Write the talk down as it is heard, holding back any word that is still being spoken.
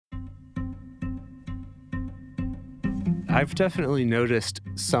I've definitely noticed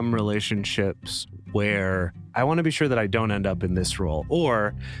some relationships where I want to be sure that I don't end up in this role.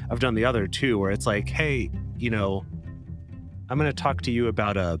 Or I've done the other too, where it's like, hey, I'm going to talk to you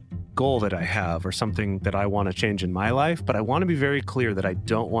about a goal that I have or something that I want to change in my life, but I want to be very clear that I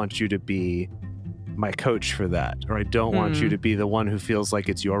don't want you to be my coach for that, or I don't want you to be the one who feels like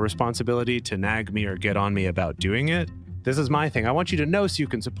it's your responsibility to nag me or get on me about doing it. This is my thing. I want you to know so you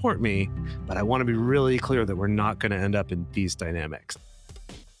can support me, but I want to be really clear that we're not going to end up in these dynamics.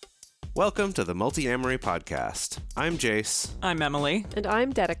 Welcome to the Multi-Amory Podcast. I'm Jace. I'm Emily. And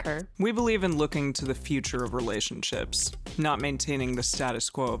I'm Dedeker. We believe in looking to the future of relationships, not maintaining the status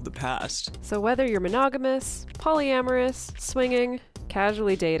quo of the past. So whether you're monogamous, polyamorous, swinging,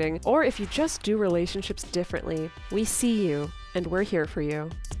 casually dating, or if you just do relationships differently, we see you, and we're here for you.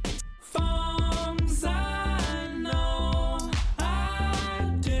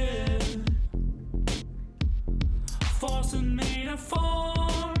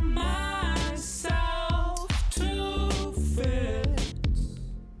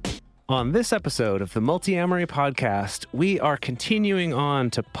 On this episode of the Multi-Amory Podcast, we are continuing on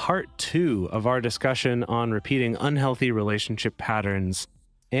to part 2 of our discussion on repeating unhealthy relationship patterns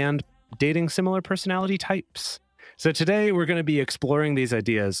and dating similar personality types. So today we're going to be exploring these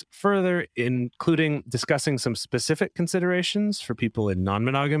ideas further, including discussing some specific considerations for people in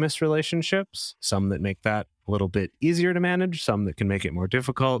non-monogamous relationships, some that make that a little bit easier to manage, some that can make it more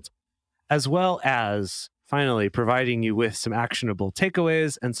difficult, as well as finally providing you with some actionable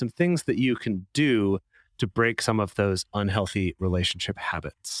takeaways and some things that you can do to break some of those unhealthy relationship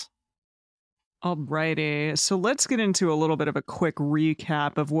habits. Alrighty, so let's get into a little bit of a quick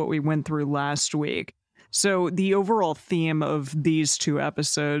recap of what we went through last week. So the overall theme of these 2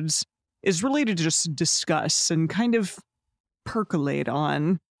 episodes is really to just discuss and kind of percolate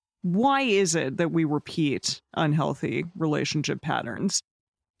on why is it that we repeat unhealthy relationship patterns?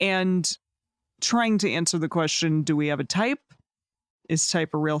 And trying to answer the question, do we have a type? Is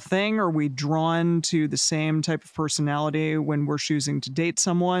type a real thing? Are we drawn to the same type of personality when we're choosing to date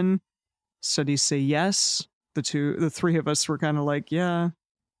someone? Studies say yes. The 3 of us were kind of like, yeah,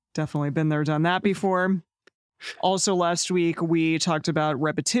 definitely been there, done that before. Also, last week, we talked about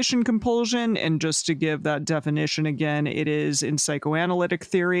repetition compulsion, and just to give that definition again, it is in psychoanalytic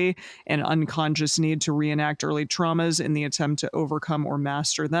theory an unconscious need to reenact early traumas in the attempt to overcome or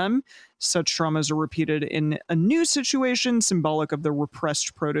master them. Such traumas are repeated in a new situation, symbolic of the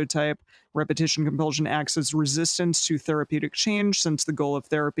repressed prototype. Repetition compulsion acts as resistance to therapeutic change, since the goal of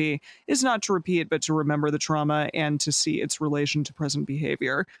therapy is not to repeat, but to remember the trauma and to see its relation to present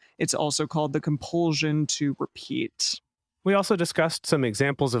behavior. It's also called the compulsion to repeat. We also discussed some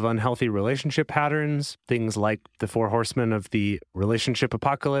examples of unhealthy relationship patterns, things like the 4 horsemen of the relationship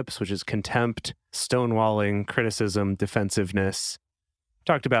apocalypse, which is contempt, stonewalling, criticism, defensiveness.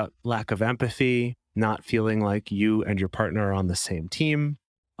 Talked about lack of empathy, not feeling like you and your partner are on the same team,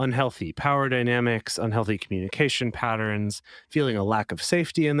 unhealthy power dynamics, unhealthy communication patterns, feeling a lack of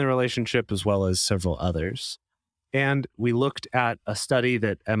safety in the relationship, as well as several others. And we looked at a study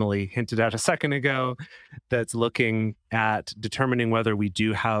that Emily hinted at a second ago that's looking at determining whether we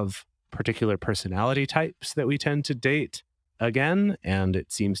do have particular personality types that we tend to date again. And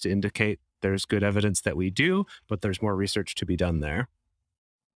it seems to indicate there's good evidence that we do, but there's more research to be done there.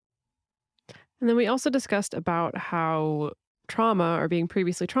 And then we also discussed about how trauma or being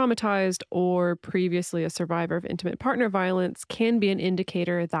previously traumatized or previously a survivor of intimate partner violence can be an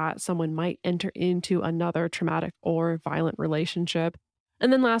indicator that someone might enter into another traumatic or violent relationship.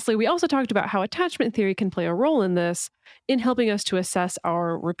 And then lastly, we also talked about how attachment theory can play a role in this, in helping us to assess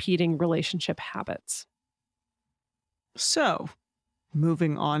our repeating relationship habits. So,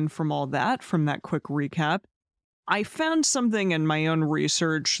 moving on from all that, from that quick recap, I found something in my own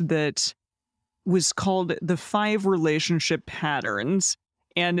research that was called the 5 relationship patterns.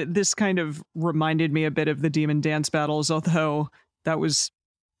 And this kind of reminded me a bit of the demon dance battles, although that was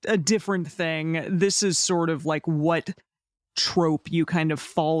a different thing. This is sort of like what trope you kind of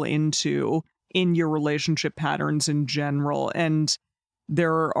fall into in your relationship patterns in general. And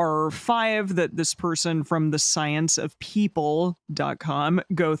there are 5 that this person from the scienceofpeople.com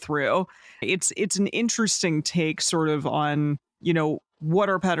go through. It's an interesting take sort of on, what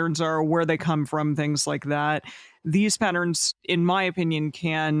our patterns are, where they come from, things like that. These patterns, in my opinion,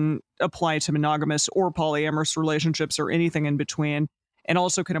 can apply to monogamous or polyamorous relationships or anything in between, and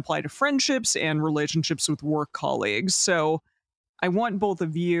also can apply to friendships and relationships with work colleagues. So I want both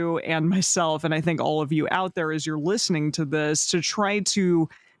of you and myself, and I think all of you out there as you're listening to this, to try to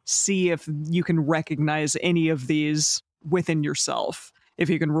see if you can recognize any of these within yourself. If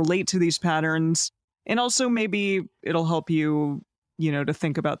you can relate to these patterns, And also maybe it'll help you, to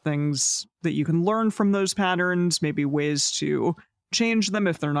think about things that you can learn from those patterns, maybe ways to change them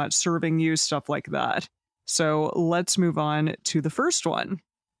if they're not serving you, stuff like that. So let's move on to the first one.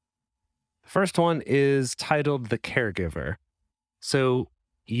 The first one is titled The Caregiver. So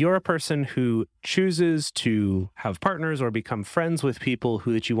you're a person who chooses to have partners or become friends with people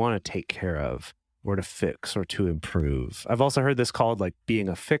that you want to take care of or to fix or to improve. I've also heard this called like being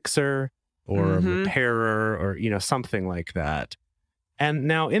a fixer or a repairer or, something like that. And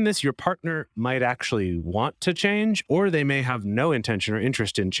now in this, your partner might actually want to change, or they may have no intention or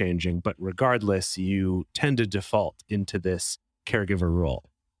interest in changing. But regardless, you tend to default into this caregiver role.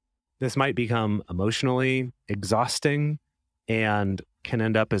 This might become emotionally exhausting and can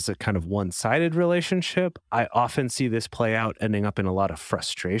end up as a kind of one-sided relationship. I often see this play out ending up in a lot of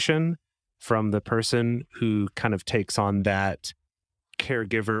frustration from the person who kind of takes on that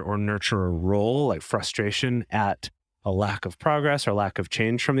caregiver or nurturer role, like frustration at a lack of progress or lack of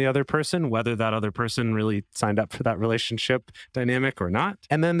change from the other person, whether that other person really signed up for that relationship dynamic or not.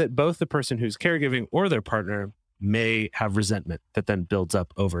 And then that both the person who's caregiving or their partner may have resentment that then builds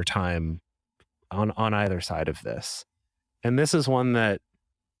up over time on either side of this. And this is one that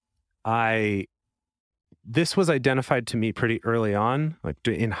this was identified to me pretty early on, like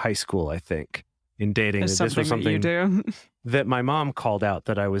in high school, I think, in dating. This was something that you do. That my mom called out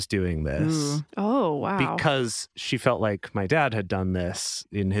that I was doing this. Ooh. Oh, wow. Because she felt like my dad had done this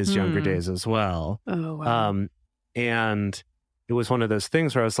in his younger days as well. Oh, wow. And it was one of those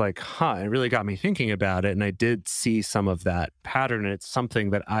things where I was like, it really got me thinking about it. And I did see some of that pattern. And it's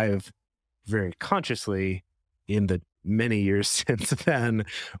something that I've very consciously, in the many years since then,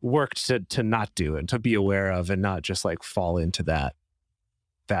 worked to not do and to be aware of and not just like fall into that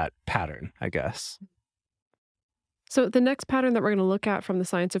pattern, I guess. So the next pattern that we're going to look at from the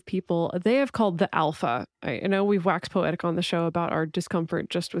Science of People, they have called the alpha. I know we've waxed poetic on the show about our discomfort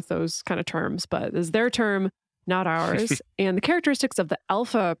just with those kind of terms, but this is their term, not ours. And the characteristics of the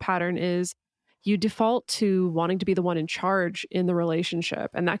alpha pattern is you default to wanting to be the one in charge in the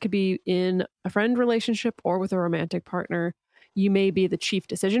relationship. And that could be in a friend relationship or with a romantic partner. You may be the chief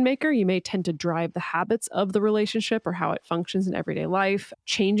decision maker. You may tend to drive the habits of the relationship or how it functions in everyday life.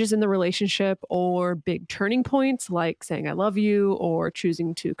 Changes in the relationship or big turning points like saying I love you or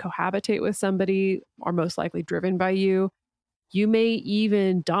choosing to cohabitate with somebody are most likely driven by you. You may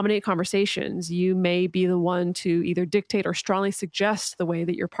even dominate conversations. You may be the one to either dictate or strongly suggest the way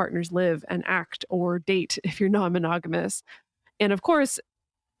that your partners live and act or date if you're non-monogamous. And of course,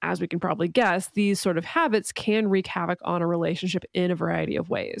 as we can probably guess, these sort of habits can wreak havoc on a relationship in a variety of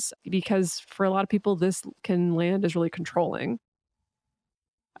ways, because for a lot of people, this can land as really controlling.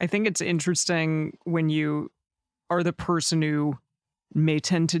 I think it's interesting when you are the person who may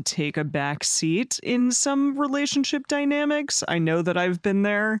tend to take a back seat in some relationship dynamics. I know that I've been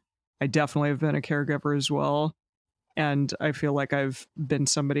there. I definitely have been a caregiver as well. And I feel like I've been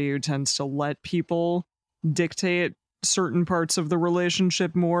somebody who tends to let people dictate certain parts of the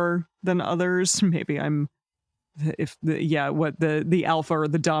relationship more than others. Maybe I'm the alpha or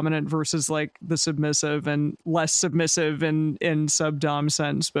the dominant versus like the submissive, and less submissive in sub-dom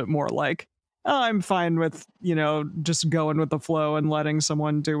sense, but more like, I'm fine with, just going with the flow and letting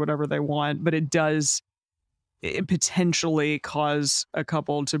someone do whatever they want. But it potentially cause a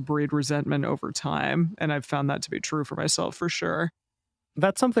couple to breed resentment over time. And I've found that to be true for myself for sure.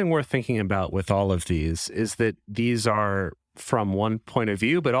 That's something worth thinking about with all of these, is that these are from one point of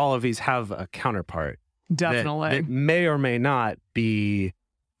view, but all of these have a counterpart. Definitely. That may or may not be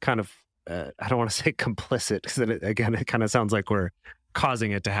kind of, I don't want to say complicit, because again, it kind of sounds like we're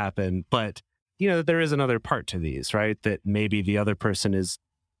causing it to happen. But, there is another part to these, right? That maybe the other person is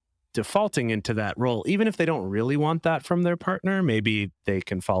defaulting into that role. Even if they don't really want that from their partner, maybe they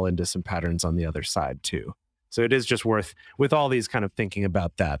can fall into some patterns on the other side too. So it is just worth, with all these, kind of thinking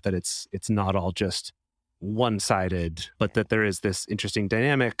about that it's not all just one-sided, but that there is this interesting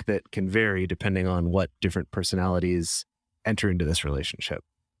dynamic that can vary depending on what different personalities enter into this relationship.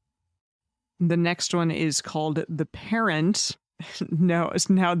 The next one is called the parent. Now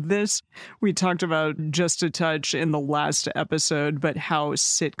this we talked about just a touch in the last episode, but how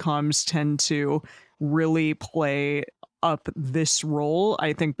sitcoms tend to really play up this role,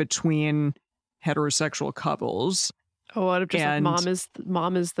 I think, between heterosexual couples. Oh, what if just like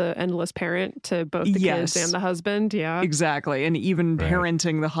mom is the endless parent to both the kids and the husband? Yeah, exactly. And even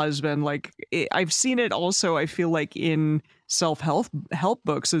parenting the husband, like I've seen it also, I feel like, in self-help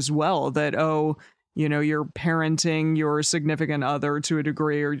books as well, that, you're parenting your significant other to a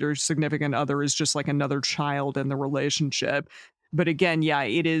degree, or your significant other is just like another child in the relationship. But again, yeah,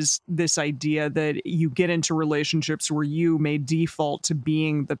 it is this idea that you get into relationships where you may default to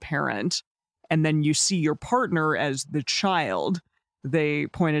being the parent, and then you see your partner as the child. They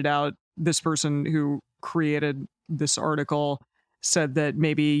pointed out, this person who created this article said that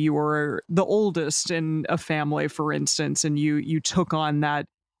maybe you were the oldest in a family, for instance, and you took on that,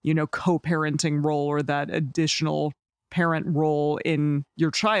 co-parenting role or that additional parent role in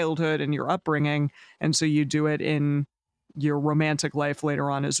your childhood and your upbringing. And so you do it in your romantic life later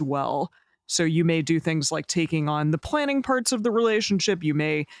on as well. So you may do things like taking on the planning parts of the relationship. You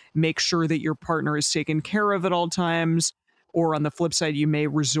may make sure that your partner is taken care of at all times. Or on the flip side, you may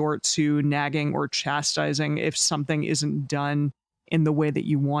resort to nagging or chastising if something isn't done in the way that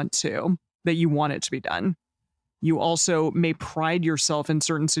you want it to be done. You also may pride yourself in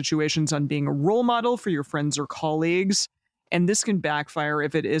certain situations on being a role model for your friends or colleagues. And this can backfire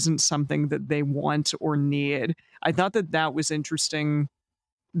if it isn't something that they want or need. I thought that was interesting,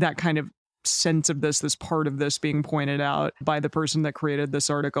 that kind of sense of this part of this being pointed out by the person that created this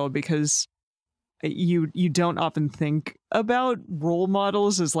article, because you don't often think about role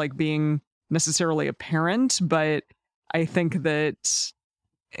models as like being necessarily a parent, but I think that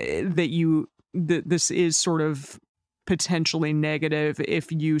this is sort of potentially negative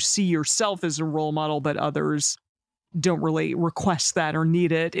if you see yourself as a role model, but others don't really request that or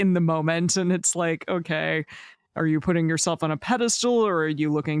need it in the moment. And it's like, okay, are you putting yourself on a pedestal, or are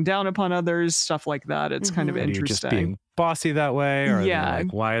you looking down upon others? Stuff like that. It's kind of Are you interesting. just being bossy that way? Or Yeah.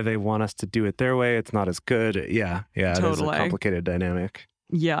 like, why do they want us to do it their way? It's not as good. Yeah. It is a Totally. complicated dynamic.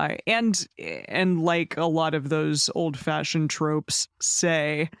 Yeah, and like a lot of those old-fashioned tropes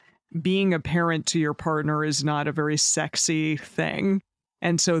say, being a parent to your partner is not a very sexy thing.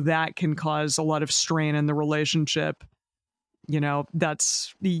 And so that can cause a lot of strain in the relationship. You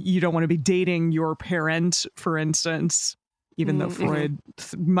don't want to be dating your parent, for instance, even though Freud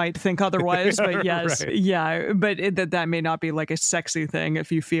might think otherwise. But yes, Right. yeah, but that may not be like a sexy thing if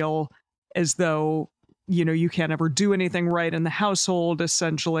you feel as though, you can't ever do anything right in the household,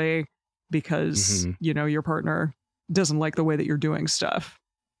 essentially, because, your partner doesn't like the way that you're doing stuff.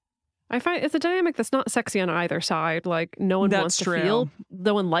 I find it's a dynamic that's not sexy on either side. Like no one That's wants to true. feel,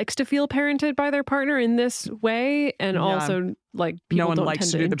 no one likes to feel parented by their partner in this way, and Yeah. also like people No one don't likes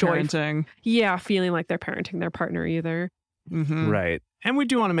tend to do the enjoy, parenting. feeling like they're parenting their partner either. Mhm. Right. And we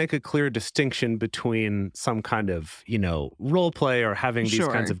do want to make a clear distinction between some kind of, role play or having these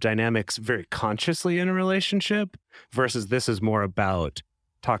Sure. kinds of dynamics very consciously in a relationship versus this is more about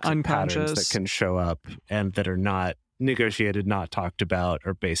toxic patterns that Unconscious. can show up and that are not negotiated, not talked about,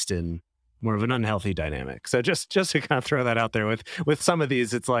 or based in more of an unhealthy dynamic. So just to kind of throw that out there with some of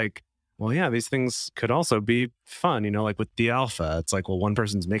these, it's like, well, yeah, these things could also be fun, like with the alpha. It's like, well, one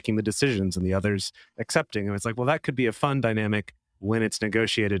person's making the decisions and the other's accepting. And it's like, well, that could be a fun dynamic when it's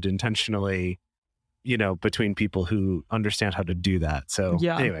negotiated intentionally, between people who understand how to do that. So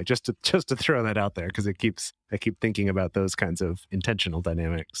Yeah. anyway, just to throw that out there, because I keep thinking about those kinds of intentional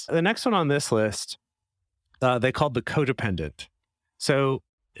dynamics. The next one on this list, they called the codependent. So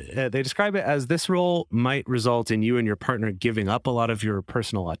they describe it as this role might result in you and your partner giving up a lot of your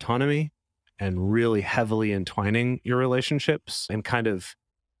personal autonomy and really heavily entwining your relationships and kind of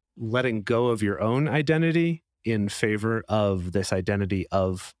letting go of your own identity in favor of this identity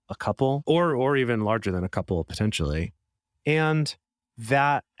of a couple or even larger than a couple potentially. And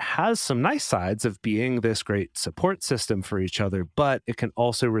that has some nice sides of being this great support system for each other, but it can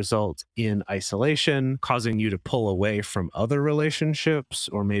also result in isolation, causing you to pull away from other relationships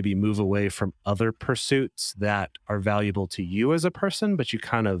or maybe move away from other pursuits that are valuable to you as a person, but you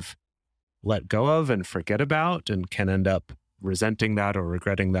kind of let go of and forget about and can end up resenting that or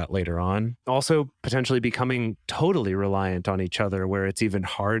regretting that later on. Also, potentially becoming totally reliant on each other, where it's even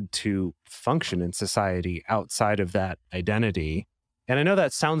hard to function in society outside of that identity. And I know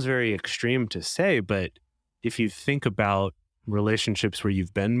that sounds very extreme to say, but if you think about relationships where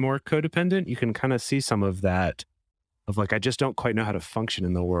you've been more codependent, you can kind of see some of that of like, I just don't quite know how to function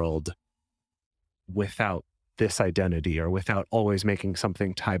in the world without this identity or without always making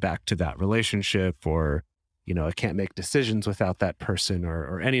something tie back to that relationship, or, I can't make decisions without that person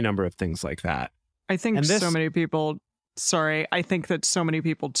or any number of things like that. I think And this- so many people, I think that so many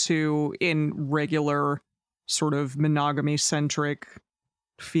people too, in regular sort of monogamy centric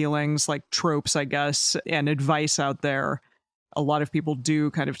feelings, like tropes, I guess, and advice out there, a lot of people do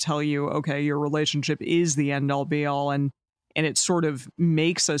kind of tell you, okay, your relationship is the end all be all. And it sort of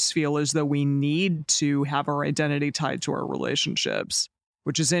makes us feel as though we need to have our identity tied to our relationships,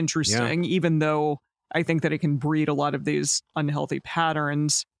 which is interesting, even though I think that it can breed a lot of these unhealthy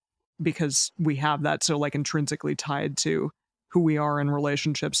patterns because we have that so like intrinsically tied to who we are in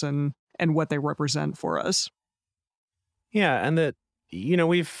relationships and what they represent for us. Yeah, and that,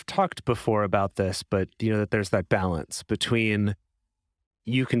 we've talked before about this, but, that there's that balance between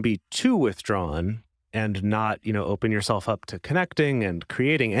you can be too withdrawn and not, open yourself up to connecting and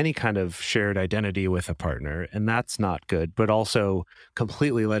creating any kind of shared identity with a partner. And that's not good, but also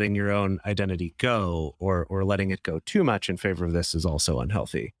completely letting your own identity go or letting it go too much in favor of this is also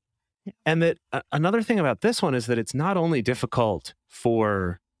unhealthy. Yeah. And that another thing about this one is that it's not only difficult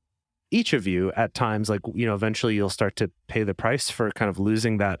for each of you at times, like, eventually you'll start to pay the price for kind of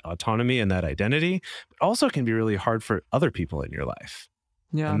losing that autonomy and that identity, but also can be really hard for other people in your life.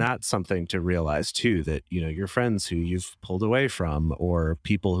 Yeah. And that's something to realize too, that, your friends who you've pulled away from, or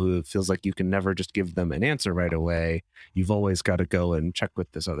people who it feels like you can never just give them an answer right away, you've always got to go and check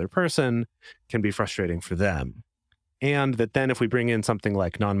with this other person, can be frustrating for them. And that then if we bring in something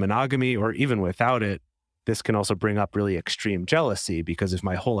like non-monogamy, or even without it, this can also bring up really extreme jealousy, because if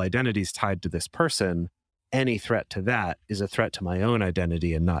my whole identity is tied to this person, any threat to that is a threat to my own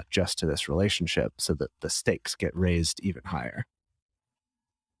identity and not just to this relationship, so that the stakes get raised even higher.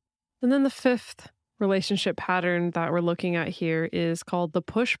 And then the fifth relationship pattern that we're looking at here is called the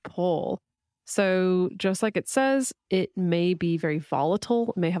push-pull. So just like it says, it may be very volatile.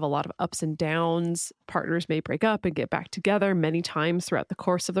 It may have a lot of ups and downs. Partners may break up and get back together many times throughout the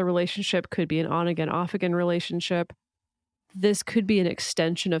course of the relationship. Could be an on-again, off-again relationship. This could be an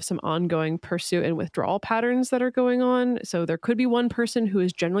extension of some ongoing pursuit and withdrawal patterns that are going on. So there could be one person who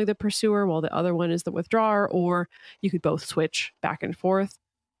is generally the pursuer while the other one is the withdrawer, or you could both switch back and forth.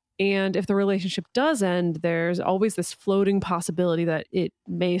 And if the relationship does end, there's always this floating possibility that it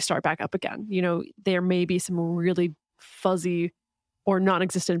may start back up again. There may be some really fuzzy or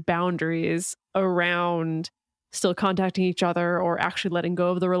non-existent boundaries around still contacting each other or actually letting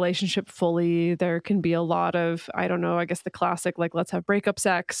go of the relationship fully. There can be a lot of, I don't know, I guess the classic, like, let's have breakup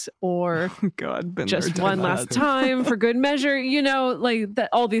sex, or just one last time for good measure, like that,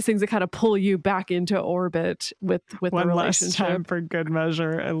 all these things that kind of pull you back into orbit with the relationship. One last time for good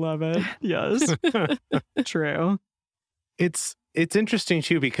measure. I love it. Yes. True. It's interesting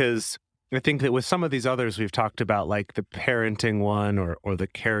too, because I think that with some of these others we've talked about, like the parenting one or the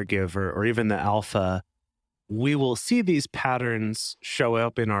caregiver or even the alpha, we will see these patterns show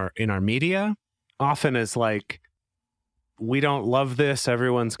up in our media, often as like, we don't love this,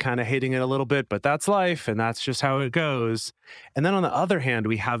 everyone's kind of hating it a little bit, but that's life and that's just how it goes. And then on the other hand,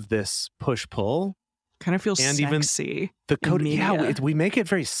 we have this push-pull. Kind of feels and sexy. Even the code, we make it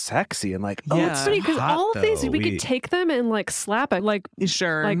very sexy and like, it's funny because all of these we could take them and like slap it, like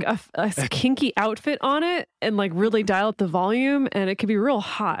sure, like a kinky outfit on it and like really dial up the volume, and it could be real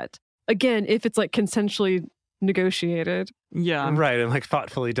hot. Again, if it's like consensually negotiated. Yeah. Right. And like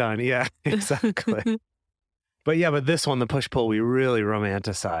thoughtfully done. Yeah, exactly. But this one, the push-pull, we really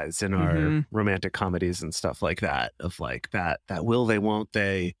romanticize in our romantic comedies and stuff like that, of like that will they, won't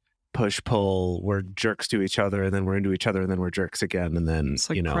they, push-pull, we're jerks to each other, and then we're into each other, and then we're jerks again, and then, it's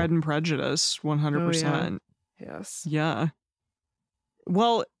like Pride and Prejudice, 100%. Oh, yeah. Yes. Yeah.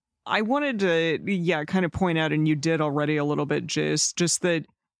 Well, I wanted to, kind of point out, and you did already a little bit, just that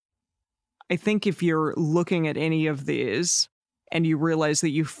I think if you're looking at any of these and you realize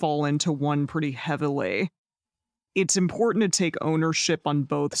that you fall into one pretty heavily, it's important to take ownership on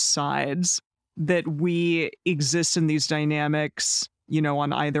both sides, that we exist in these dynamics,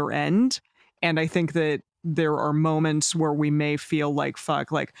 on either end. And I think that there are moments where we may feel like,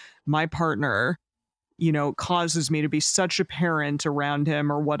 fuck, like my partner, causes me to be such a parent around him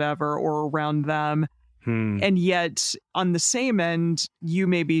or whatever, or around them. And yet on the same end, you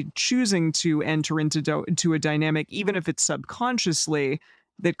may be choosing to enter into a dynamic, even if it's subconsciously,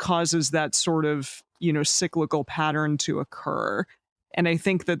 that causes that sort of, cyclical pattern to occur. And I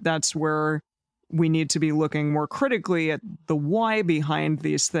think that that's where we need to be looking more critically at the why behind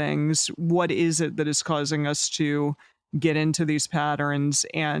these things. What is it that is causing us to get into these patterns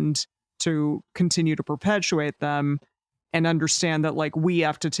and to continue to perpetuate them? And understand that, like, we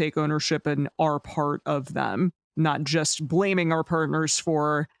have to take ownership in our part of them, not just blaming our partners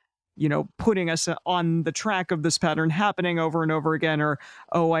for, putting us on the track of this pattern happening over and over again, or,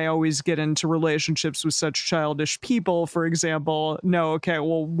 oh, I always get into relationships with such childish people, for example. No, okay,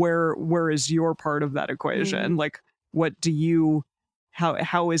 well, where is your part of that equation? Like, what do you,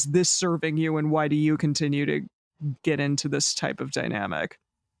 how is this serving you, and why do you continue to get into this type of dynamic?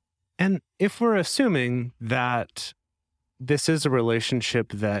 And if we're assuming that this is a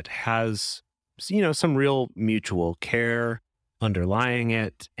relationship that has, some real mutual care underlying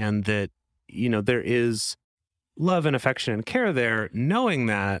it, and that, there is love and affection and care there, knowing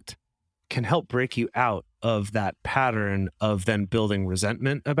that can help break you out of that pattern of then building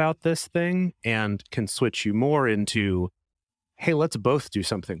resentment about this thing and can switch you more into, hey, let's both do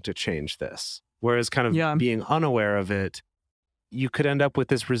something to change this. Whereas kind of being unaware of it, you could end up with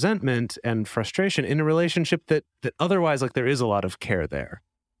this resentment and frustration in a relationship that otherwise, like, there is a lot of care there,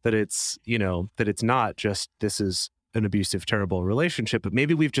 that it's, you know, that it's not just this is an abusive, terrible relationship, but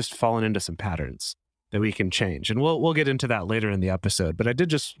maybe we've just fallen into some patterns that we can change. And we'll get into that later in the episode. But I did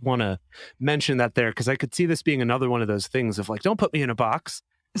just want to mention that there, because I could see this being another one of those things of like, don't put me in a box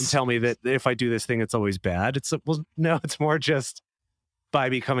and tell me that if I do this thing, it's always bad. Well, no, it's more just by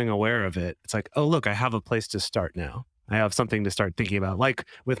becoming aware of it. It's like, oh, look, I have a place to start now. I have something to start thinking about. Like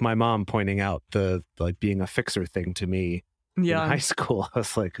with my mom pointing out the like being a fixer thing to me in high school. I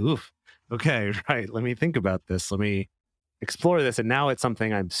was like, oof, okay, right. Let me think about this. Let me explore this. And now it's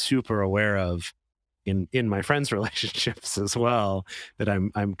something I'm super aware of in my friends' relationships as well, that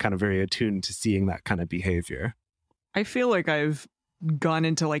I'm kind of very attuned to seeing that kind of behavior. I feel like I've gone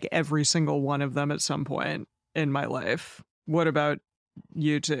into like every single one of them at some point in my life. What about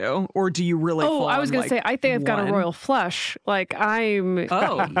you two? Or do you really fall I was going to say, I think I've got a royal flush. Like and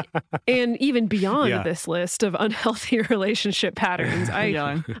even beyond this list of unhealthy relationship patterns,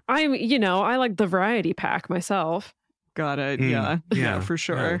 I'm, you know, I like the variety pack myself. Got it. Yeah, for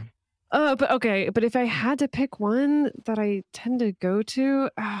sure. But if I had to pick one that I tend to go to,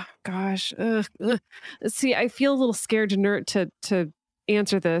 see, I feel a little scared to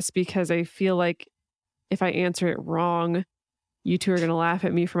answer this, because I feel like if I answer it wrong, you two are going to laugh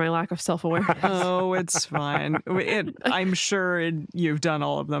at me for my lack of self-awareness. Oh, it's fine. I'm sure you've done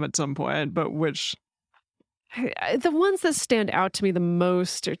all of them at some point, but which? The ones that stand out to me the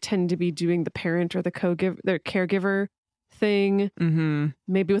most tend to be doing the parent or the caregiver thing,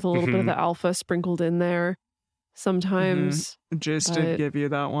 maybe with a little bit of the alpha sprinkled in there sometimes. Just to give you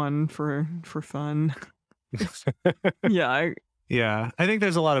that one for fun. Yeah, I think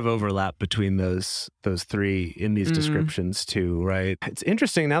there's a lot of overlap between those three in these descriptions too, right? It's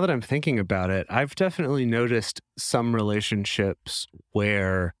interesting now that I'm thinking about it. I've definitely noticed some relationships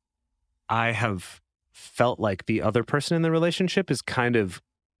where I have felt like the other person in the relationship is kind of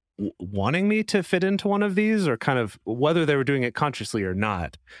wanting me to fit into one of these, or kind of, whether they were doing it consciously or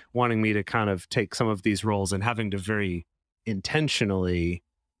not, wanting me to kind of take some of these roles and having to very intentionally,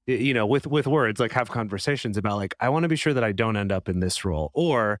 you know, with words, like have conversations about like, I want to be sure that I don't end up in this role.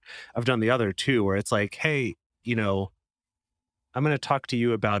 Or I've done the other too, where it's like, hey, you know, I'm going to talk to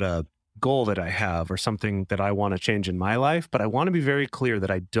you about a goal that I have or something that I want to change in my life, but I want to be very clear that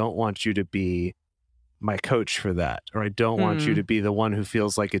I don't want you to be my coach for that, or I don't want you to be the one who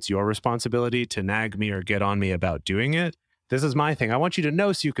feels like it's your responsibility to nag me or get on me about doing it. This is my thing. I want you to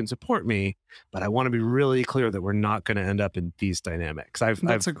know so you can support me, but I want to be really clear that we're not going to end up in these dynamics.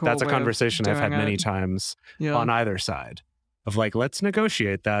 That's a conversation I've had many times on either side of like, let's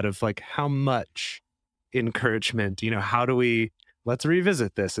negotiate that, of like, how much encouragement, you know, let's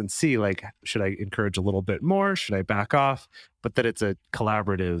revisit this and see, like, should I encourage a little bit more? Should I back off? But that it's a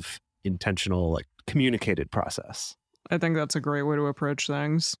collaborative, intentional, like, communicated process. I think that's a great way to approach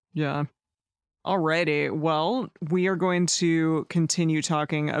things. Yeah. Alrighty. Well, we are going to continue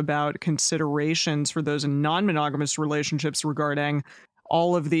talking about considerations for those in non-monogamous relationships regarding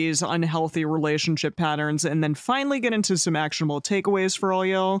all of these unhealthy relationship patterns, and then finally get into some actionable takeaways for all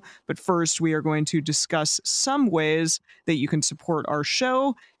y'all. But first, we are going to discuss some ways that you can support our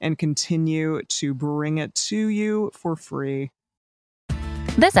show and continue to bring it to you for free.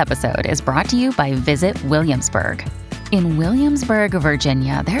 This episode is brought to you by Visit Williamsburg. In Williamsburg,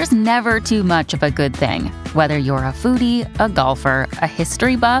 Virginia, there's never too much of a good thing. Whether you're a foodie, a golfer, a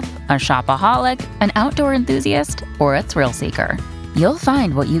history buff, a shopaholic, an outdoor enthusiast, or a thrill seeker, you'll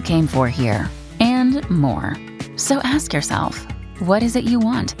find what you came for here and more. So ask yourself, what is it you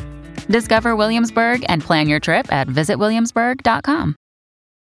want? Discover Williamsburg and plan your trip at visitwilliamsburg.com.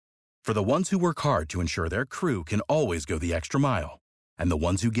 For the ones who work hard to ensure their crew can always go the extra mile, and the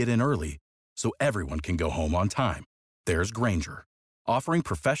ones who get in early so everyone can go home on time, there's Grainger, offering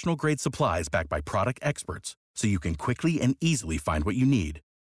professional-grade supplies backed by product experts so you can quickly and easily find what you need.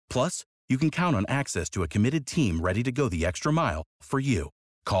 Plus, you can count on access to a committed team ready to go the extra mile for you.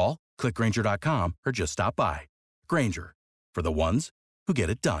 Call, click Grainger.com, or just stop by. Grainger, for the ones who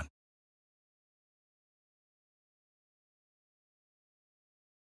get it done.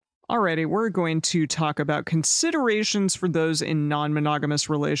 Alrighty, we're going to talk about considerations for those in non-monogamous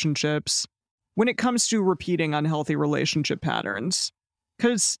relationships when it comes to repeating unhealthy relationship patterns.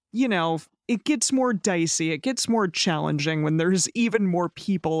 Because, you know, it gets more dicey, it gets more challenging when there's even more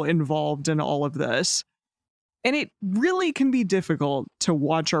people involved in all of this. And it really can be difficult to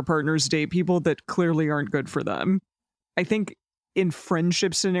watch our partners date people that clearly aren't good for them. I think in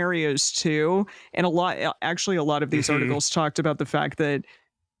friendship scenarios too, and a lot of these articles talked about the fact that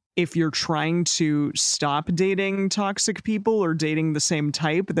if you're trying to stop dating toxic people or dating the same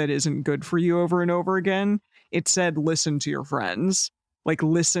type that isn't good for you over and over again, it said listen to your friends. Like,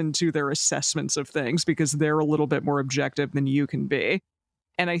 listen to their assessments of things because they're a little bit more objective than you can be.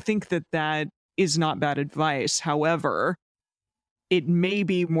 And I think that is not bad advice. However, it may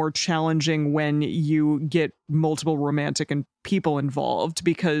be more challenging when you get multiple romantic people involved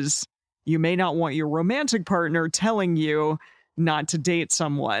because you may not want your romantic partner telling you not to date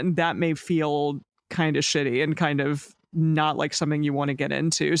someone. That may feel kind of shitty and kind of not like something you want to get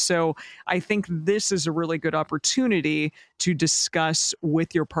into. So I think this is a really good opportunity to discuss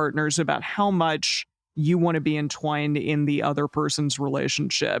with your partners about how much you want to be entwined in the other person's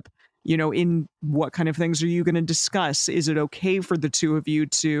relationship. You know, in what kind of things are you going to discuss? Is it okay for the two of you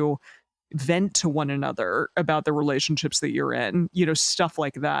to vent to one another about the relationships that you're in? You know, stuff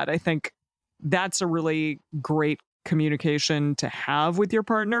like that. I think that's a really great communication to have with your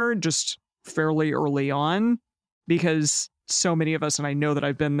partner just fairly early on, because so many of us, and I know that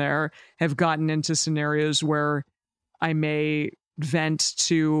I've been there, have gotten into scenarios where I may vent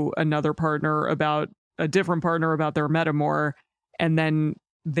to another partner about a different partner about their metamor, and then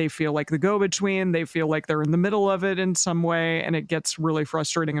they feel like the go-between, they feel like they're in the middle of it in some way, and it gets really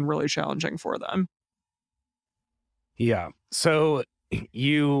frustrating and really challenging for them. Yeah. So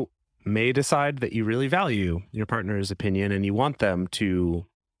you may decide that you really value your partner's opinion and you want them to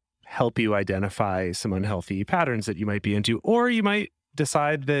help you identify some unhealthy patterns that you might be into, or you might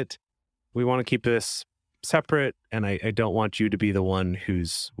decide that we want to keep this separate and I don't want you to be the one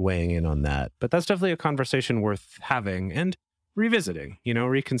who's weighing in on that. But that's definitely a conversation worth having and revisiting,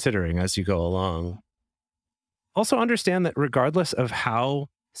 reconsidering as you go along. Also understand that regardless of how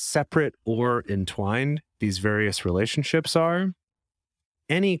separate or entwined these various relationships are,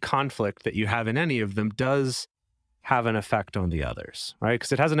 any conflict that you have in any of them does have an effect on the others, right?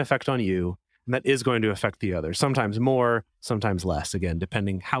 Because it has an effect on you, and that is going to affect the others. Sometimes more, sometimes less, again,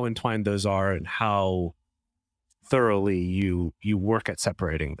 depending how entwined those are and how thoroughly you work at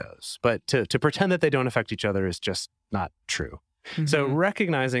separating those. But to pretend that they don't affect each other is just not true. Mm-hmm. So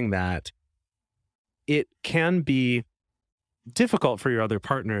recognizing that it can be difficult for your other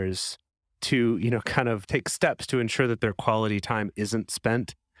partners to, kind of take steps to ensure that their quality time isn't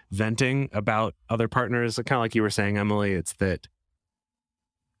spent venting about other partners. Kind of like you were saying, Emily, it's that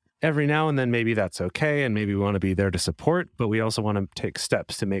every now and then maybe that's okay, and maybe we want to be there to support, but we also want to take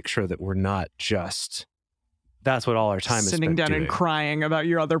steps to make sure that we're not just, that's what all our time is spent sitting down doing. And crying about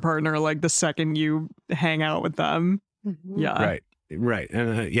your other partner like the second you hang out with them. Mm-hmm. Yeah. Right. And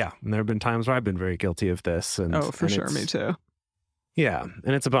and there have been times where I've been very guilty of this. And for sure. Me too. Yeah.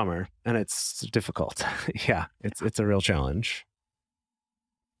 And it's a bummer and it's difficult. Yeah. It's a real challenge.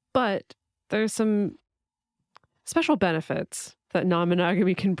 But there's some special benefits that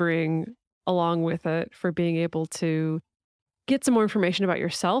non-monogamy can bring along with it for being able to get some more information about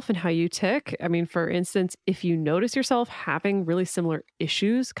yourself and how you tick. I mean, for instance, if you notice yourself having really similar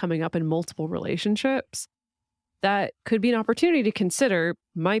issues coming up in multiple relationships, that could be an opportunity to consider,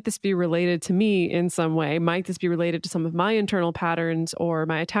 might this be related to me in some way? Might this be related to some of my internal patterns or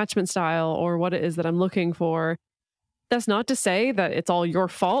my attachment style or what it is that I'm looking for? That's not to say that it's all your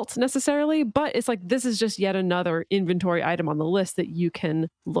fault necessarily, but it's like this is just yet another inventory item on the list that you can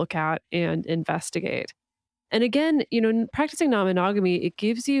look at and investigate. And again, practicing non-monogamy, it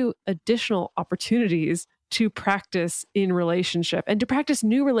gives you additional opportunities to practice in relationship and to practice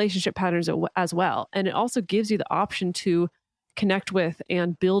new relationship patterns as well. And it also gives you the option to connect with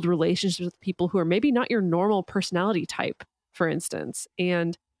and build relationships with people who are maybe not your normal personality type, for instance,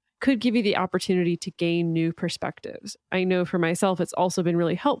 and could give you the opportunity to gain new perspectives. I know for myself, it's also been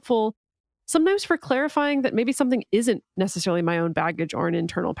really helpful sometimes for clarifying that maybe something isn't necessarily my own baggage or an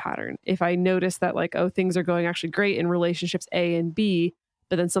internal pattern. If I notice that things are going actually great in relationships A and B,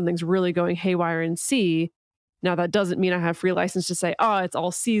 but then something's really going haywire in C, now that doesn't mean I have free license to say, it's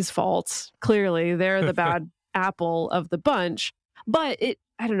all C's fault. Clearly, they're the bad apple of the bunch. But it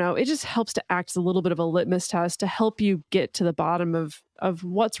just helps to act as a little bit of a litmus test to help you get to the bottom of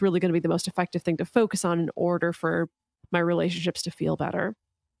what's really going to be the most effective thing to focus on in order for my relationships to feel better.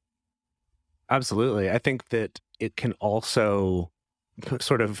 Absolutely. I think that it can also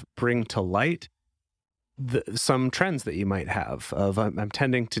sort of bring to light some trends that you might have of I'm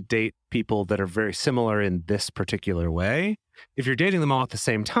tending to date people that are very similar in this particular way. If you're dating them all at the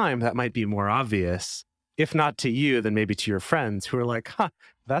same time, that might be more obvious. If not to you, then maybe to your friends who are like,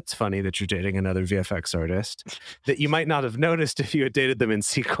 that's funny that you're dating another VFX artist that you might not have noticed if you had dated them in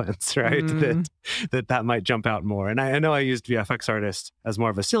sequence, right? That might jump out more. And I know I used VFX artist as more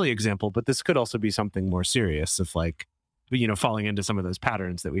of a silly example, but this could also be something more serious of like, falling into some of those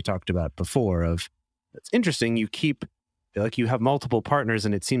patterns that we talked about before of, it's interesting, you have multiple partners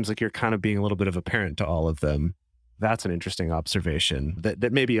and it seems like you're kind of being a little bit of a parent to all of them. That's an interesting observation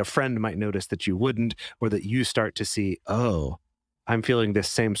that maybe a friend might notice that you wouldn't, or that you start to see, oh, I'm feeling this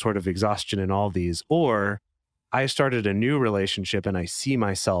same sort of exhaustion in all these, or I started a new relationship and I see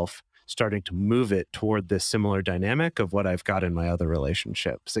myself starting to move it toward this similar dynamic of what I've got in my other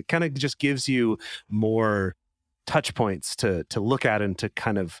relationships. It kind of just gives you more touch points to look at and to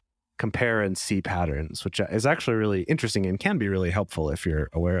kind of compare and see patterns, which is actually really interesting and can be really helpful if you're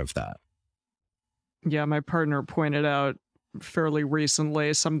aware of that. Yeah, my partner pointed out fairly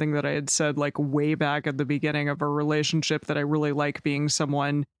recently something that I had said like way back at the beginning of our relationship, that I really like being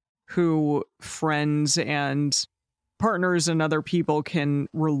someone who friends and partners and other people can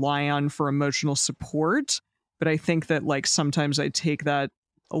rely on for emotional support. But I think that like sometimes I take that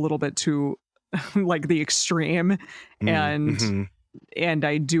a little bit to like the extreme, and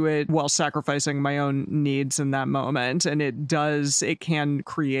I do it while sacrificing my own needs in that moment. And it can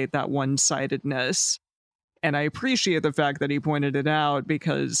create that one-sidedness. And I appreciate the fact that he pointed it out,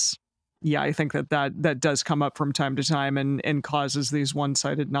 because yeah, I think that does come up from time to time and causes these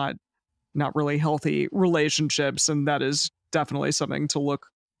one-sided, not really healthy relationships. And that is definitely something to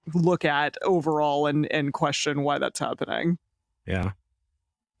look at overall and question why that's happening. Yeah.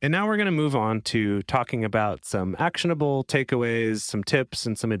 And now we're going to move on to talking about some actionable takeaways, some tips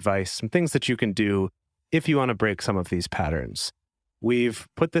and some advice, some things that you can do if you want to break some of these patterns. We've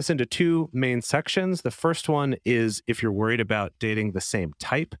put this into two main sections. The first one is if you're worried about dating the same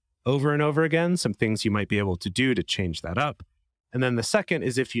type over and over again, some things you might be able to do to change that up. And then the second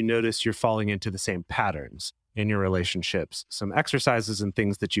is if you notice you're falling into the same patterns in your relationships, some exercises and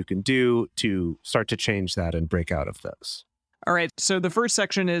things that you can do to start to change that and break out of those. All right, so the first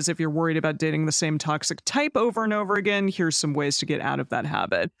section is if you're worried about dating the same toxic type over and over again, here's some ways to get out of that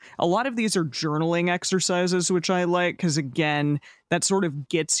habit. A lot of these are journaling exercises, which I like because, again, that sort of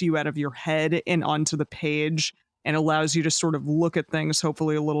gets you out of your head and onto the page and allows you to sort of look at things,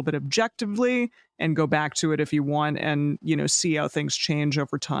 hopefully a little bit objectively, and go back to it if you want and, see how things change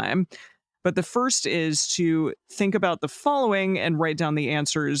over time. But the first is to think about the following and write down the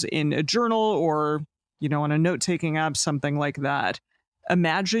answers in a journal or on a note-taking app, something like that.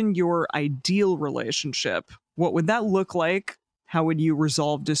 Imagine your ideal relationship. What would that look like? How would you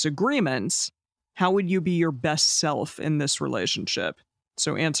resolve disagreements? How would you be your best self in this relationship?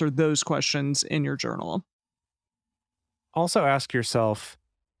 So answer those questions in your journal. Also ask yourself,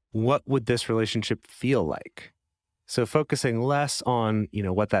 what would this relationship feel like? So focusing less on,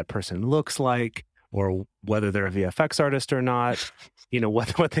 what that person looks like, or whether they're a VFX artist or not,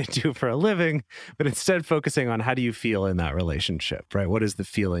 what they do for a living, but instead focusing on how do you feel in that relationship, right? What is the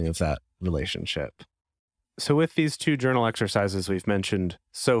feeling of that relationship? So with these two journal exercises we've mentioned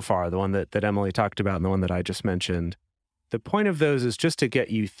so far, the one that Emily talked about and the one that I just mentioned, the point of those is just to get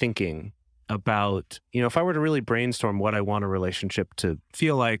you thinking about, if I were to really brainstorm what I want a relationship to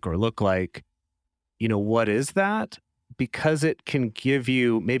feel like or look like, what is that? Because it can give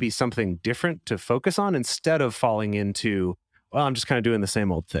you maybe something different to focus on instead of falling into, well, I'm just kind of doing the same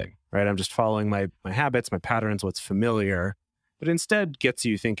old thing, right? I'm just following my habits, my patterns, what's familiar, but instead gets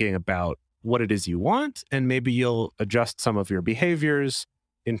you thinking about what it is you want. And maybe you'll adjust some of your behaviors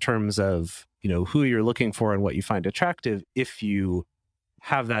in terms of, who you're looking for and what you find attractive if you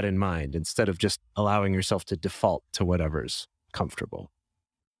have that in mind, instead of just allowing yourself to default to whatever's comfortable.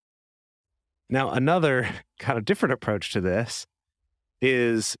 Now, another kind of different approach to this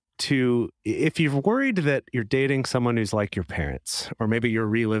is if you're worried that you're dating someone who's like your parents, or maybe you're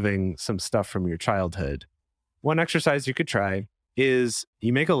reliving some stuff from your childhood, one exercise you could try is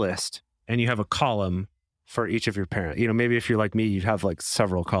you make a list and you have a column for each of your parents. Maybe if you're like me, you'd have like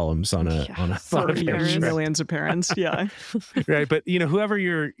several columns on a page. Millions of parents, yeah. Right, but whoever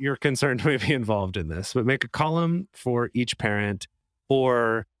you're concerned may be involved in this, but make a column for each parent,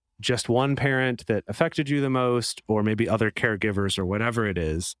 or just one parent that affected you the most, or maybe other caregivers or whatever it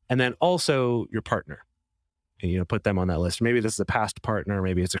is. And then also your partner, and, put them on that list. Maybe this is a past partner,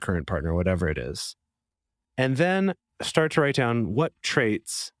 maybe it's a current partner, whatever it is. And then start to write down what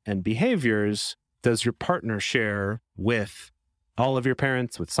traits and behaviors does your partner share with all of your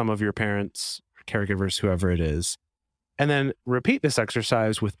parents, with some of your parents, caregivers, whoever it is. And then repeat this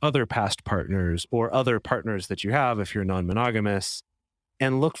exercise with other past partners or other partners that you have if you're non-monogamous,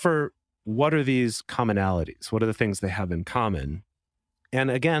 and look for what are these commonalities? What are the things they have in common? And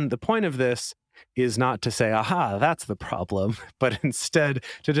again, the point of this is not to say, aha, that's the problem, but instead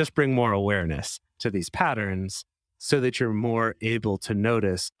to just bring more awareness to these patterns so that you're more able to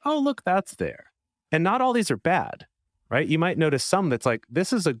notice, oh, look, that's there. And not all these are bad, right? You might notice some that's like,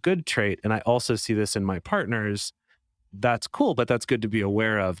 this is a good trait, and I also see this in my partners. That's cool, but that's good to be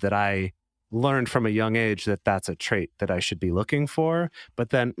aware of, that I learned from a young age that that's a trait that I should be looking for. But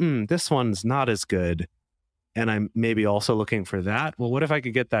then, this one's not as good, and I'm maybe also looking for that. Well, what if I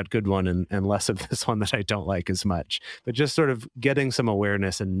could get that good one and less of this one that I don't like as much? But just sort of getting some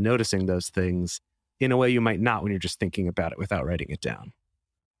awareness and noticing those things in a way you might not when you're just thinking about it without writing it down.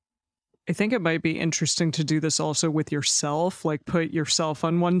 I think it might be interesting to do this also with yourself, like put yourself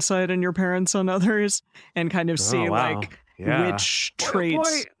on one side and your parents on others, and kind of see which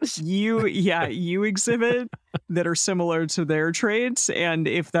traits you exhibit that are similar to their traits, and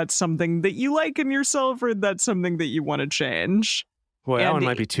if that's something that you like in yourself or that's something that you want to change. Boy, that one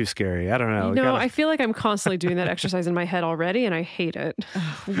might be too scary. I don't know. No, I feel like I'm constantly doing that exercise in my head already, and I hate it.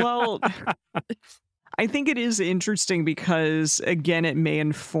 Well, I think it is interesting because, again, it may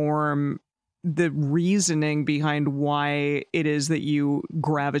inform the reasoning behind why it is that you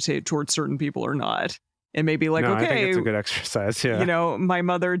gravitate towards certain people or not. It may be like, no, okay, I think it's a good exercise. Yeah. You know, my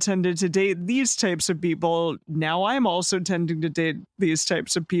mother tended to date these types of people. Now I'm also tending to date these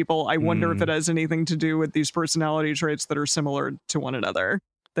types of people. I wonder if it has anything to do with these personality traits that are similar to one another.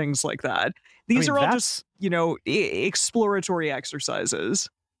 Things like that. These are all just, exploratory exercises.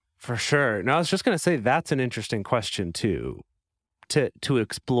 For sure. Now, I was just going to say that's an interesting question too, to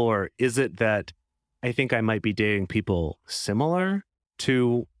explore. Is it that I think I might be dating people similar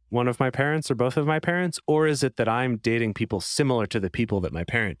to one of my parents or both of my parents, or is it that I'm dating people similar to the people that my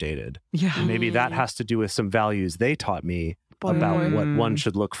parent dated? Yeah. And maybe that has to do with some values they taught me about what one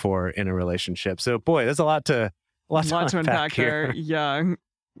should look for in a relationship. So, boy, there's a lot to unpack there. Yeah.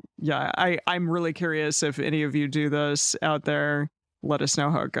 I'm really curious if any of you do this out there. Let us know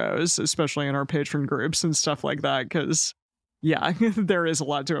how it goes, especially in our patron groups and stuff like that, because, there is a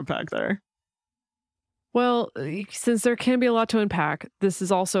lot to unpack there. Well, since there can be a lot to unpack, this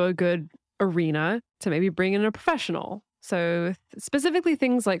is also a good arena to maybe bring in a professional. So specifically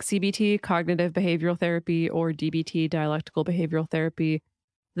things like CBT, cognitive behavioral therapy, or DBT, dialectical behavioral therapy,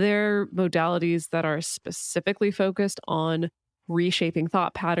 they're modalities that are specifically focused on reshaping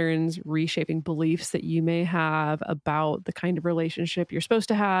thought patterns, reshaping beliefs that you may have about the kind of relationship you're supposed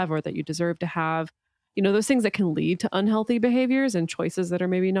to have or that you deserve to have. You know, those things that can lead to unhealthy behaviors and choices that are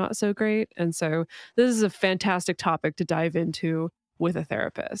maybe not so great. And so this is a fantastic topic to dive into with a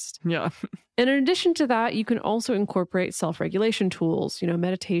therapist. Yeah. And in addition to that, you can also incorporate self-regulation tools,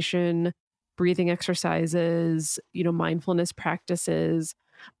 meditation, breathing exercises, mindfulness practices,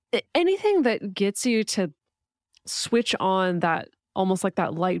 anything that gets you to switch on that, almost like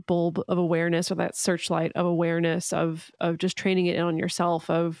that light bulb of awareness or that searchlight of awareness of just training it in on yourself,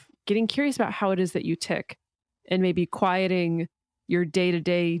 of getting curious about how it is that you tick, and maybe quieting your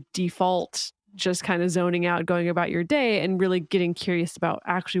day-to-day default, just kind of zoning out, going about your day, and really getting curious about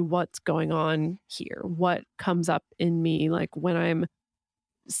actually what's going on here. What comes up in me, like when I'm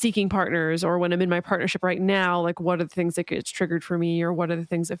seeking partners or when I'm in my partnership right now, like what are the things that gets triggered for me, or what are the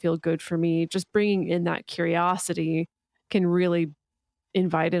things that feel good for me? Just bringing in that curiosity can really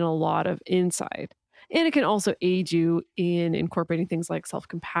invite in a lot of insight. And it can also aid you in incorporating things like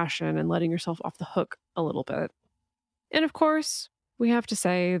self-compassion and letting yourself off the hook a little bit. And of course, we have to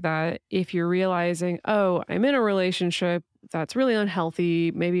say that if you're realizing, oh, I'm in a relationship that's really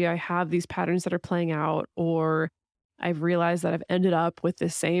unhealthy, maybe I have these patterns that are playing out, or I've realized that I've ended up with the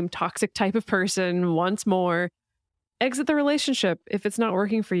same toxic type of person once more, exit the relationship if it's not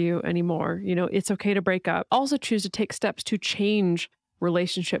working for you anymore. It's okay to break up. Also choose to take steps to change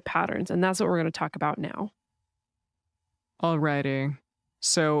relationship patterns. And that's what we're going to talk about now. Alrighty.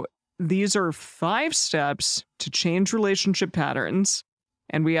 So these are 5 steps to change relationship patterns.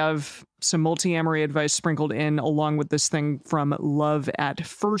 And we have some multi-amory advice sprinkled in along with this thing from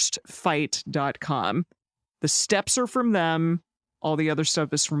loveatfirstfight.com. The steps are from them. All the other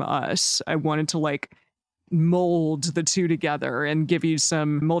stuff is from us. I wanted to mold the two together and give you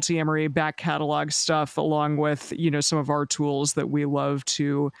some multi-amory back catalog stuff along with, some of our tools that we love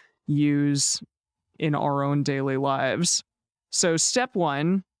to use in our own daily lives. So step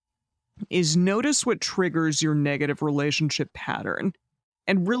 1 is notice what triggers your negative relationship pattern.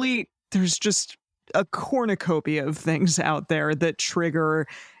 And really, there's just a cornucopia of things out there that trigger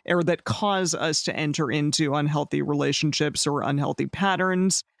or that cause us to enter into unhealthy relationships or unhealthy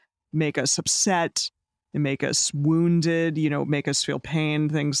patterns, make us upset, and make us wounded, make us feel pain,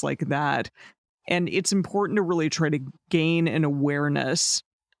 things like that. And it's important to really try to gain an awareness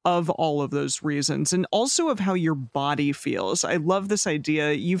of all of those reasons and also of how your body feels. I love this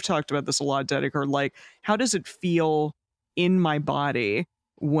idea. You've talked about this a lot, Dedeker. Like, how does it feel in my body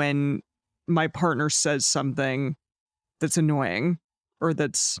when my partner says something that's annoying or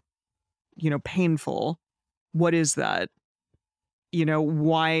that's, painful? What is that?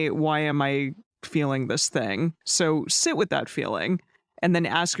 Why am I feeling this thing? So sit with that feeling and then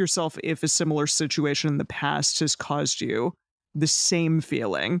ask yourself if a similar situation in the past has caused you the same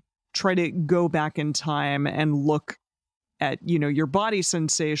feeling. Try to go back in time and look at, your body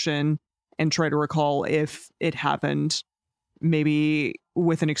sensation and try to recall if it happened maybe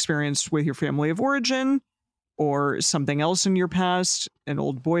with an experience with your family of origin or something else in your past, an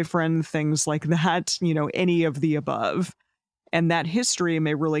old boyfriend, things like that, any of the above. And that history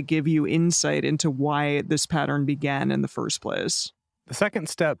may really give you insight into why this pattern began in the first place. The second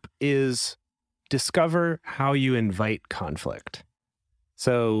step is discover how you invite conflict.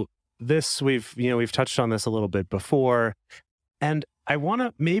 So this, we've touched on this a little bit before, and I want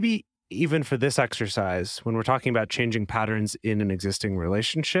to maybe even for this exercise, when we're talking about changing patterns in an existing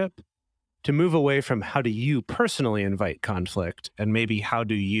relationship, to move away from how do you personally invite conflict and maybe how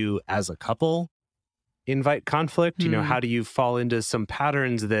do you as a couple invite conflict? How do you fall into some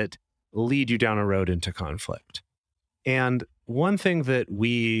patterns that lead you down a road into conflict? And one thing that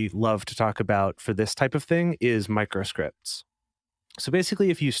we love to talk about for this type of thing is microscripts. So basically,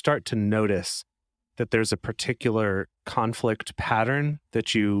 if you start to notice that there's a particular conflict pattern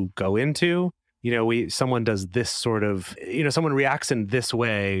that you go into, someone does this sort of, someone reacts in this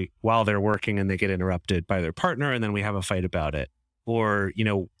way while they're working and they get interrupted by their partner and then we have a fight about it. Or,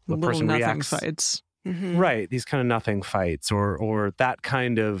 the person reacts. Fights. Mm-hmm. Right. These kind of nothing fights or that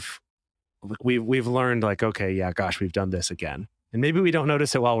kind of, we've learned like, okay, yeah, gosh, we've done this again. And maybe we don't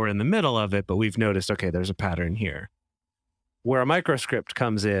notice it while we're in the middle of it, but we've noticed, okay, there's a pattern here. Where a microscript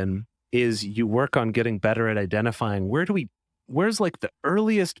comes in is you work on getting better at identifying where's like the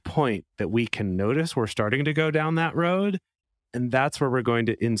earliest point that we can notice we're starting to go down that road. And that's where we're going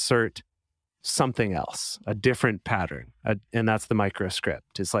to insert something else, a different pattern. And that's the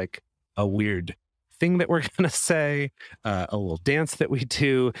microscript. It's like a weird thing that we're going to say, a little dance that we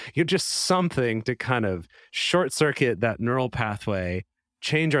do, just something to kind of short circuit that neural pathway,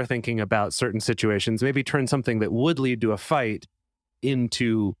 change our thinking about certain situations, maybe turn something that would lead to a fight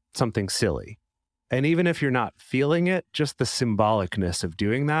into something silly. And even if you're not feeling it, just the symbolicness of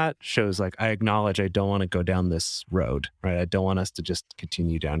doing that shows like, I acknowledge I don't want to go down this road, right? I don't want us to just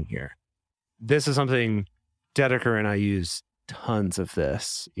continue down here. This is something Dedeker and I use tons of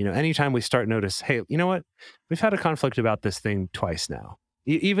this. Anytime we start notice, hey, you know what? We've had a conflict about this thing twice now.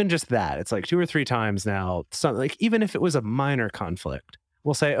 Even just that, it's like 2 or 3 times now. Like even if it was a minor conflict,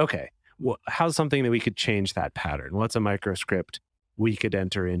 we'll say, okay, well, how's something that we could change that pattern? What's a microscript we could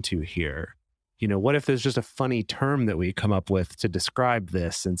enter into here? What if there's just a funny term that we come up with to describe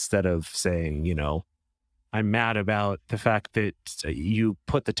this instead of saying, I'm mad about the fact that you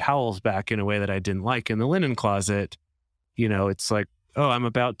put the towels back in a way that I didn't like in the linen closet. It's like, oh, I'm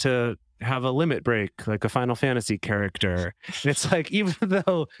about to have a limit break, like a Final Fantasy character. And it's like, even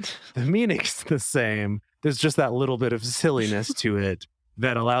though the meaning's the same, there's just that little bit of silliness to it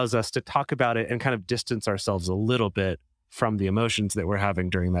that allows us to talk about it and kind of distance ourselves a little bit from the emotions that we're having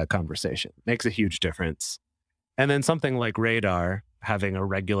during that conversation. Makes a huge difference. And then something like Radar, having a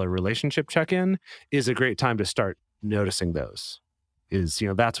regular relationship check-in, is a great time to start noticing those.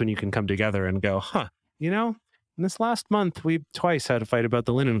 That's when you can come together and go, in this last month, we twice had a fight about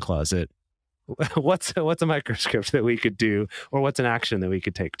the linen closet. What's a microscript that we could do, or what's an action that we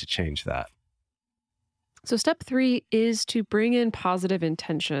could take to change that? So step 3 is to bring in positive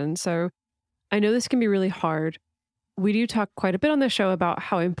intention. So I know this can be really hard. We do talk quite a bit on the show about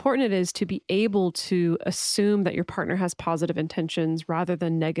how important it is to be able to assume that your partner has positive intentions rather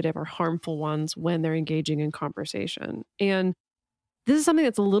than negative or harmful ones when they're engaging in conversation. And this is something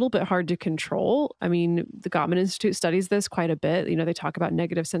that's a little bit hard to control. I mean, the Gottman Institute studies this quite a bit. They talk about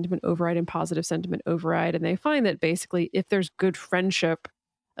negative sentiment override and positive sentiment override. And they find that basically if there's good friendship,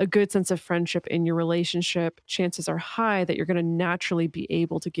 a good sense of friendship in your relationship, chances are high that you're going to naturally be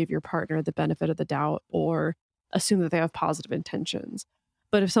able to give your partner the benefit of the doubt or assume that they have positive intentions.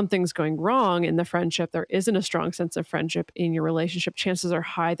 But if something's going wrong in the friendship, there isn't a strong sense of friendship in your relationship, chances are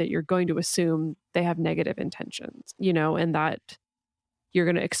high that you're going to assume they have negative intentions, and that you're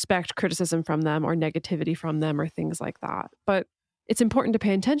going to expect criticism from them or negativity from them or things like that. But it's important to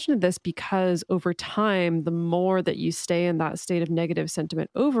pay attention to this because over time, the more that you stay in that state of negative sentiment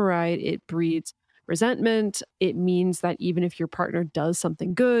override, it breeds resentment. It means that even if your partner does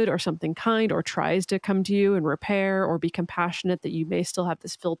something good or something kind or tries to come to you and repair or be compassionate, that you may still have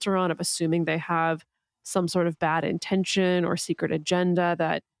this filter on of assuming they have some sort of bad intention or secret agenda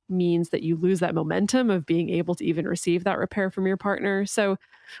that means that you lose that momentum of being able to even receive that repair from your partner. So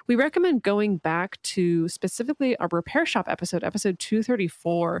we recommend going back to specifically our Repair Shop episode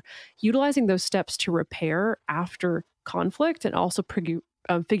 234, utilizing those steps to repair after conflict and also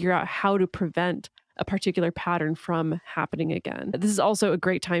figure out how to prevent a particular pattern from happening again. This is also a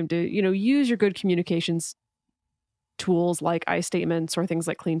great time to, use your good communications tools like I statements or things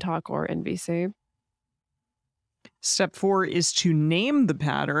like Clean Talk or NVC. Step 4 is to name the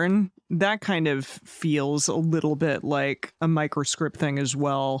pattern. That kind of feels a little bit like a microscript thing as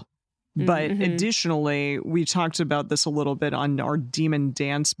well. But additionally, we talked about this a little bit on our Demon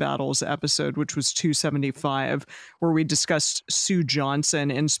Dance Battles episode, which was 275, where we discussed Sue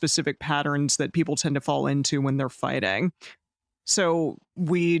Johnson and specific patterns that people tend to fall into when they're fighting. So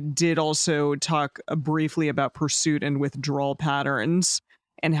we did also talk briefly about pursuit and withdrawal patterns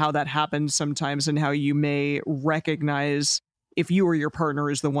and how that happens sometimes, and how you may recognize if you or your partner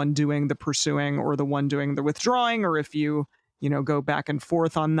is the one doing the pursuing or the one doing the withdrawing, or if you go back and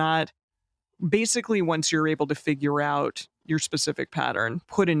forth on that. Basically, once you're able to figure out your specific pattern,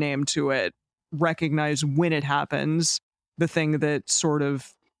 put a name to it, recognize when it happens, the thing that sort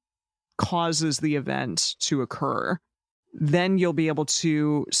of causes the event to occur, then you'll be able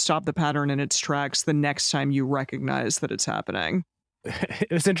to stop the pattern in its tracks the next time you recognize that it's happening.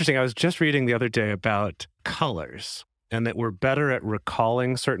 It was interesting. I was just reading the other day about colors and that we're better at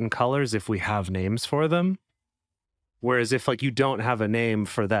recalling certain colors if we have names for them. Whereas if you don't have a name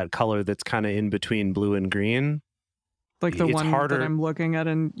for that color that's kind of in between blue and green, like the one that I'm looking at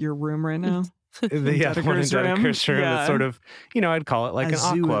in your room right now. The one in Dedeker's room. That's sort of, I'd call it like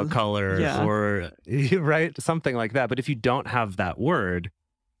Azul. An aqua color or, right? Something like that. But if you don't have that word,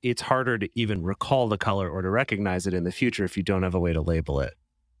 it's harder to even recall the color or to recognize it in the future if you don't have a way to label it.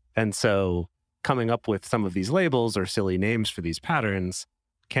 And so coming up with some of these labels or silly names for these patterns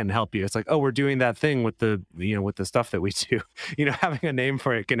can help you. It's like, oh, we're doing that thing with the, with the stuff that we do. Having a name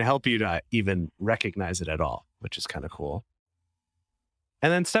for it can help you to even recognize it at all, which is kind of cool.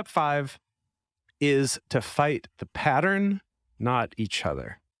 And then step 5 is to fight the pattern, not each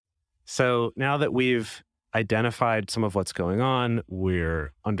other. So now that we've identified some of what's going on,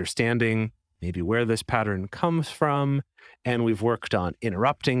 we're understanding maybe where this pattern comes from, and we've worked on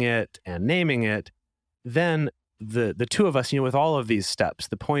interrupting it and naming it, then the two of us, with all of these steps,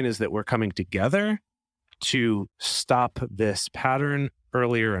 the point is that we're coming together to stop this pattern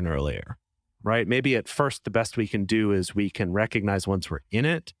earlier and earlier, right? Maybe at first the best we can do is we can recognize once we're in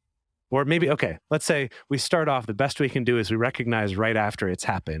it, or maybe, okay, let's say we start off, the best we can do is we recognize right after it's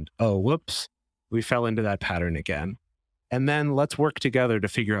happened. Oh, whoops, we fell into that pattern again. And then let's work together to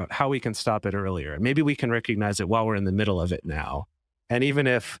figure out how we can stop it earlier. Maybe we can recognize it while we're in the middle of it now. And even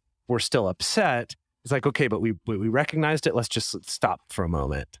if we're still upset, it's like, okay, but we recognized it. Let's just stop for a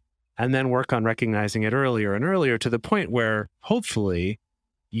moment and then work on recognizing it earlier and earlier to the point where hopefully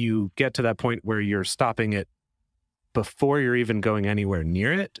you get to that point where you're stopping it before you're even going anywhere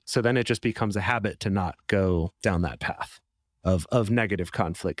near it. So then it just becomes a habit to not go down that path of negative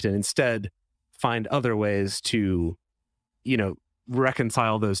conflict and instead find other ways to,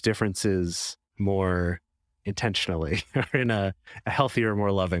 reconcile those differences more intentionally or in a healthier,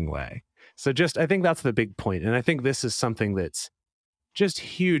 more loving way. So I think that's the big point. And I think this is something that's just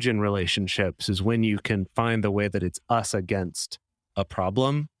huge in relationships, is when you can find the way that it's us against a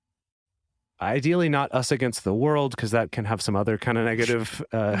problem. Ideally not us against the world, because that can have some other kind of negative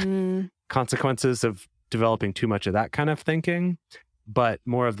consequences of developing too much of that kind of thinking. But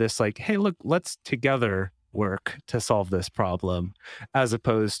more of this like, hey, look, let's together work to solve this problem, as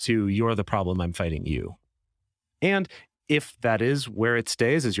opposed to you're the problem, I'm fighting you. And if that is where it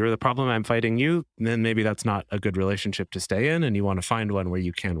stays, is you're the problem, I'm fighting you, then maybe that's not a good relationship to stay in, and you want to find one where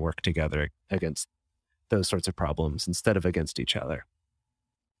you can work together against those sorts of problems instead of against each other.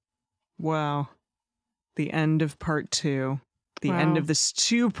 Wow. The end of part 2. The end of this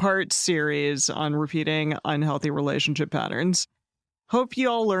 2-part series on repeating unhealthy relationship patterns. Hope you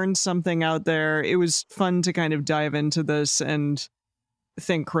all learned something out there. It was fun to kind of dive into this and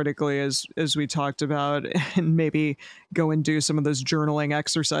think critically as we talked about, and maybe go and do some of those journaling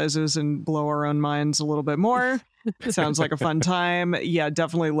exercises and blow our own minds a little bit more. Sounds like a fun time. Yeah,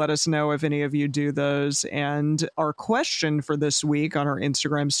 definitely let us know if any of you do those. And our question for this week on our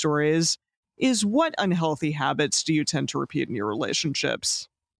Instagram stories is, what unhealthy habits do you tend to repeat in your relationships?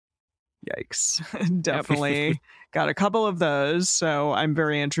 Yikes. Definitely got a couple of those. So I'm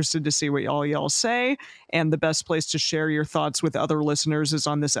very interested to see what all y'all say. And the best place to share your thoughts with other listeners is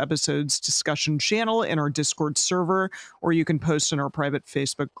on this episode's discussion channel in our Discord server, or you can post in our private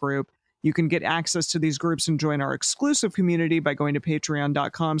Facebook group. You can get access to these groups and join our exclusive community by going to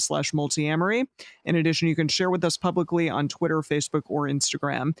patreon.com/multiamory. In addition, you can share with us publicly on Twitter, Facebook, or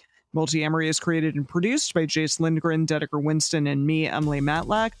Instagram. Multiamory is created and produced by Jace Lindgren, Dedeker Winston, and me, Emily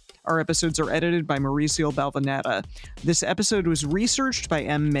Matlack. Our episodes are edited by Mauricio Balvanera. This episode was researched by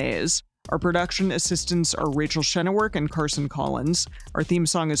M. Mays. Our production assistants are Rachel Shennework and Carson Collins. Our theme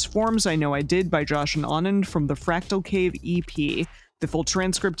song is Forms I Know I Did by Josh and Anand from the Fractal Cave EP. The full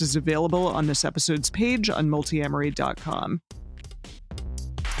transcript is available on this episode's page on multiamory.com.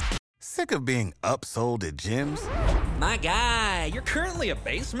 Sick of being upsold at gyms? My guy, you're currently a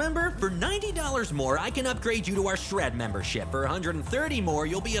base member? For $90 more, I can upgrade you to our Shred membership. For $130 more,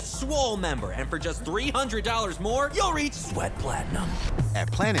 you'll be a Swole member. And for just $300 more, you'll reach Sweat Platinum.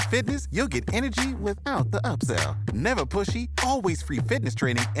 At Planet Fitness, you'll get energy without the upsell. Never pushy, always free fitness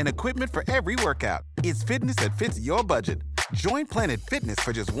training and equipment for every workout. It's fitness that fits your budget. Join Planet Fitness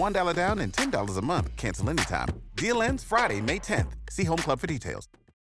for just $1 down and $10 a month. Cancel anytime. Deal ends Friday, May 10th. See Home Club for details.